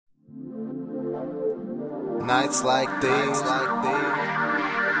Nights like these,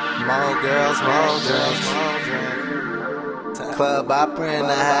 more girls, more drinks. Club opera in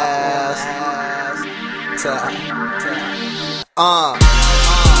the house.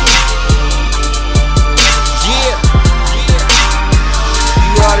 Yeah.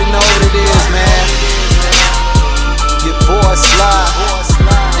 You already know what it is, man. Your boy Sly,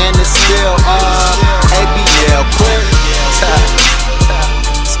 and it's still ABL quick.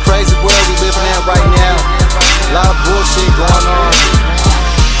 It's a crazy world we living in right now. A lot of bullshit going on.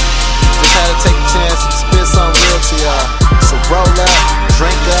 Just had to take a chance and spit something real to y'all. So roll up,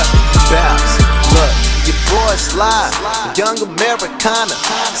 drink up, bounce. Look, your boy Sly, young Americana,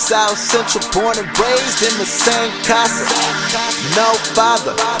 South Central, born and raised in the same casa. No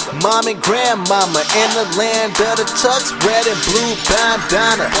father, mom and grandmama in the land of the tux, red and blue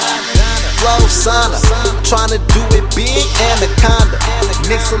bandana. Flow sauna, tryna do it big, anaconda.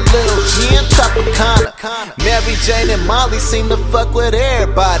 Mix a little gin, Tropicana. Mary Jane and Molly seem to fuck with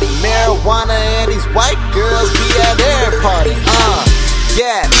everybody. Marijuana and these white girls be at every party.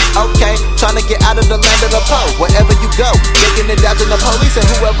 Yeah, okay, tryna get out of the land of the po. Wherever you go, looking it out to the police and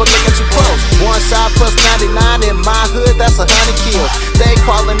whoever look at you close. One shot plus 99 in my hood, that's 100 kills. They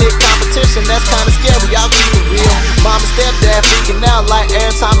calling it competition, that's kinda scary, I'll keep it real. Mom and stepdad freaking out like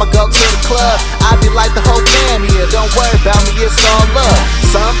every time I go to the club. I be like the whole fam here, don't worry about me, it's all love.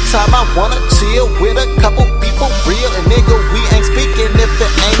 Sometime I wanna chill with a couple people real. And nigga, we ain't speaking if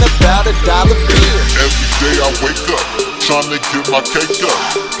it ain't about $1 bill. Every day I wake up, tryna get my cake up.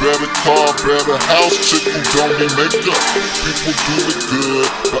 Better car, better house, chick who don't need makeup. People do it good,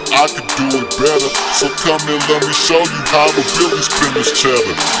 but I could do it better. So come and let me show you how to really spin this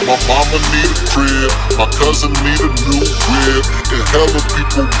cheddar. My mama need a crib, my cousin need a new whip, and hella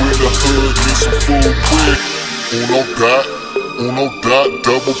people with a hood need some food quick. Uno dot,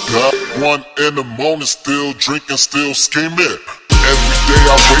 double dot. 1 in the morning, still drinking, still scheming. Every day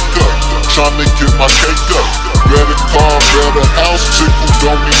I wake up, tryna get my cake up. Better car, better house, chick who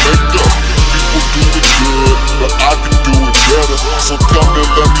don't need makeup. People do it good, but I can do it better. So come and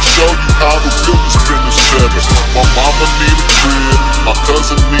let me show you how to really spin this cheddar. My mama need a crib, my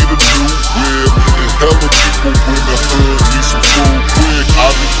cousin need a new whip, and hella people in the hood need some food quick. I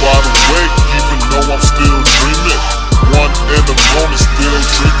be wide awake, even though I'm still dreaming. 1 in the morning, still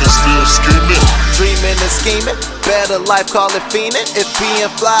drinking, still scheming. Dreaming and scheming, better life, call it fiending. If being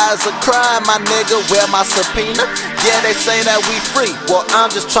fly is a crime, my nigga, wear my subpoena. Yeah, they say that we free, well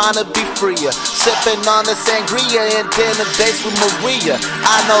I'm just trying to be freer. Sipping on the sangria and dinner dates with Maria.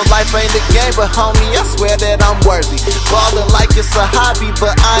 I know life ain't a game, but homie, I swear that I'm worthy. Ballin' like it's a hobby,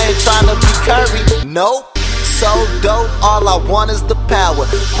 but I ain't trying to be Curry. Nope. So dope, all I want is the power.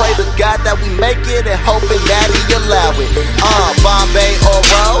 Pray to God that we make it and hoping that he allow it. Bombay or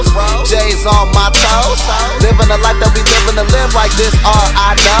Rose, J's on my toes. Living a life that we living to live like this, all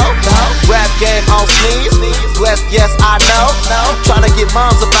I know. Rap game on sneeze, blessed, yes I know. Trying to get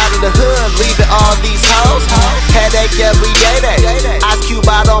moms up out of the hood, leaving all these hoes. Headache every day. Ice Cube,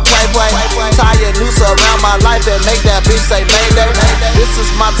 I don't play. Tie a noose around my life and make that bitch say mayday. This is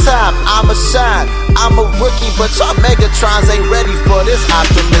my time, I'ma shine. I'm a rookie, but y'all Megatrons ain't ready for this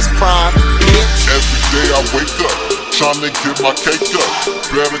Optimus Prime, bitch. Every day I wake up, tryna get my cake up.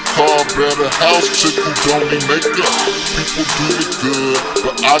 Better car, better house, chick who don't need makeup. People do it good,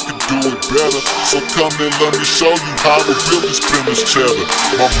 but I can do it better. So come and let me show you how to really spin this cheddar.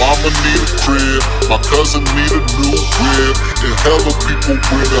 My mama need a crib, my cousin need a new whip, and hella people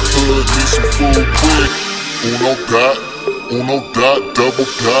in the hood need some food quick. Uno dot, double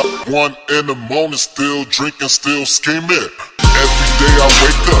dot. 1 in the morning, still drinking, still scheming. Every day I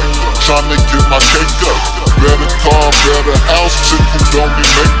wake up, tryna get my cake up. Better car, better house, chick who don't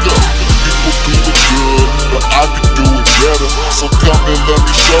need makeup.